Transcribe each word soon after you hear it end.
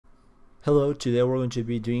Hello, today we're going to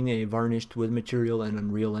be doing a varnished wood material in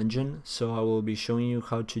Unreal Engine. So I will be showing you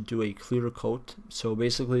how to do a clear coat. So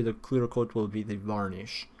basically the clear coat will be the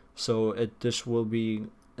varnish. So it will be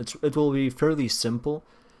fairly simple,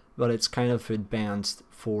 but it's kind of advanced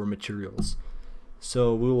for materials.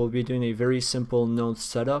 So we will be doing a very simple node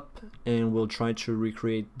setup, and we'll try to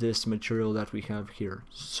recreate this material that we have here.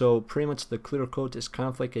 So pretty much the clear coat is kind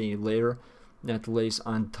of like a layer that lays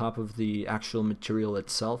on top of the actual material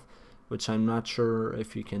itself, which I'm not sure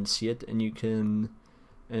if you can see it, and you can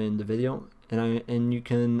in the video, and you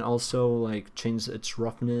can also like change its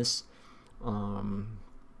roughness.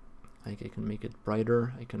 Like I can make it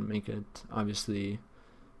brighter, I can make it obviously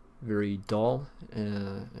very dull,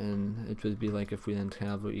 and it would be like if we didn't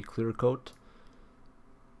have a clear coat.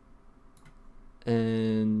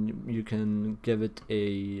 And you can give it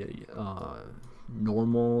a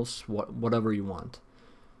normals, whatever you want.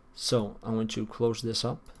 So I'm going to close this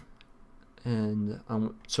up, and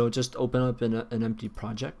so just open up an empty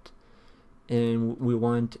project, and we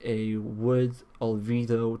want a wood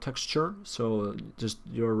albedo texture, so just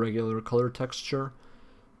your regular color texture,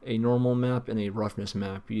 a normal map, and a roughness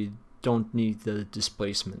map. You don't need the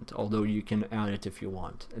displacement, although you can add it if you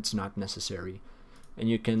want. It's not necessary. And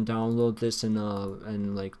you can download this in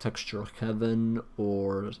like Texture Heaven,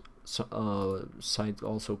 or a site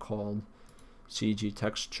also called CG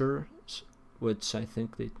Textures, which I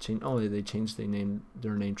think they changed. Oh, they changed their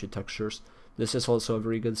name to Textures. This is also a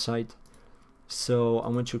very good site. So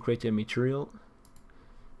I'm going to create a material,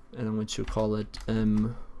 and I'm going to call it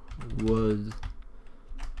wood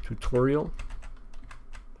tutorial.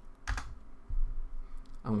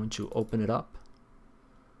 I'm going to open it up,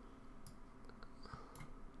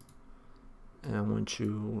 and I'm going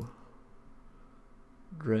to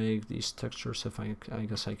drag these textures. If I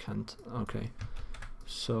guess I can't. Okay,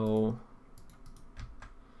 so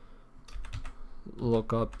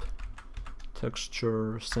look up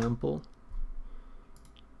texture sample,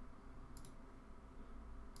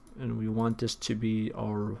 and we want this to be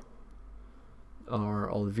our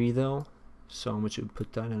albedo, so I'm going to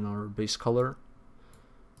put that in our base color.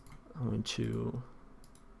 I'm going to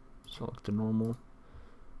select the normal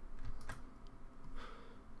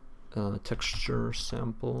texture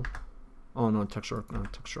sample. Oh no, texture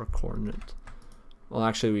coordinate. Well,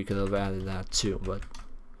 actually we could have added that too, but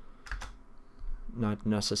not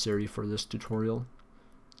necessary for this tutorial.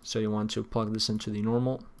 So you want to plug this into the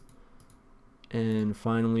normal, and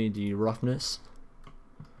finally the roughness,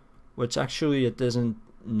 which actually it isn't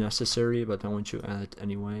necessary, but I want to add it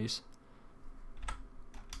anyways.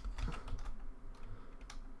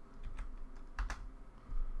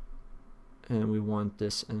 And we want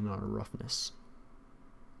this in our roughness.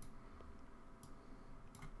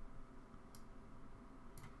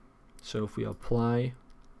 So if we apply,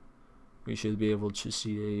 we should be able to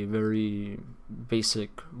see a very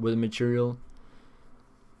basic wood material.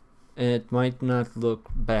 And it might not look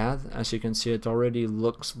bad. As you can see, it already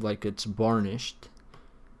looks like it's varnished,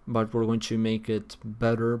 but we're going to make it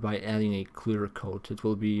better by adding a clear coat. It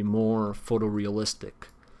will be more photorealistic.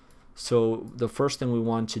 So the first thing we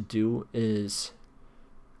want to do is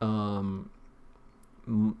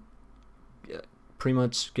pretty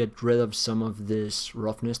much get rid of some of this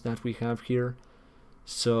roughness that we have here.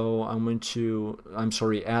 So I'm going to,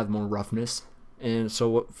 add more roughness. And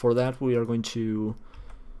so for that we are going to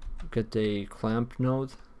get a clamp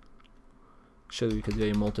node. Actually we could do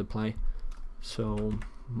a multiply. So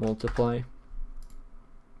multiply.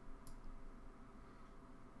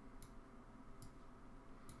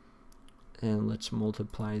 And let's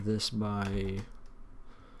multiply this by,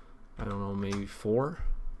 I don't know, maybe 4.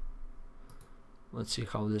 Let's see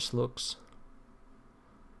how this looks.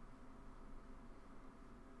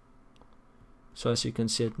 So as you can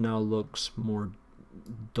see, it now looks more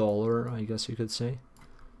duller, I guess you could say.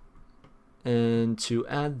 And to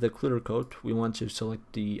add the clear coat, we want to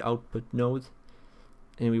select the output node,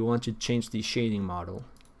 and we want to change the shading model.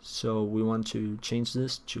 So we want to change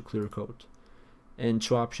this to clear coat. And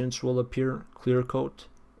 2 options will appear: clear coat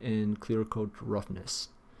and clear coat roughness.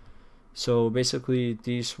 So basically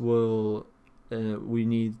these will we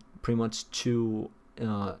need pretty much 2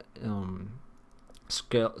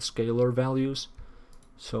 scalar values.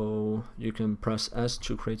 So you can press S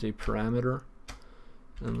to create a parameter,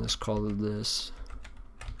 and let's call this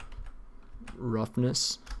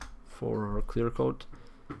roughness for our clear coat,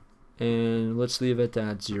 and let's leave it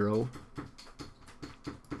at 0.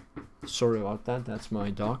 Sorry about that, that's my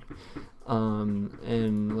dog.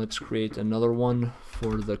 And let's create another one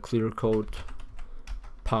for the clear coat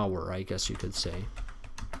power, I guess you could say.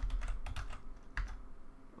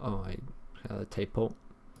 Oh, I had a typo.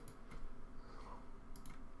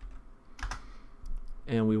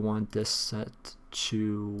 and we want this set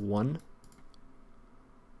to 1.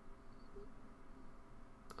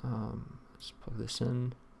 Let's plug this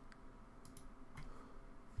in.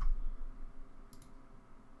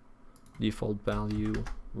 Default value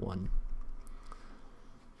 1.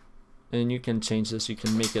 And you can change this, you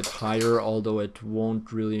can make it higher, although it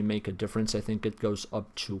won't really make a difference. I think it goes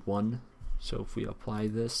up to 1. So if we apply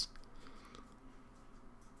this,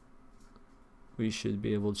 we should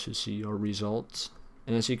be able to see our results.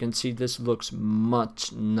 And as you can see, this looks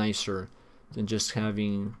much nicer than just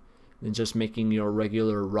making your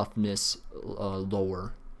regular roughness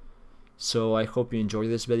lower. So I hope you enjoyed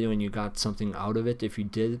this video and you got something out of it. If you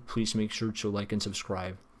did, please make sure to like and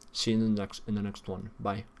subscribe. See you in the next one.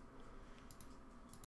 Bye.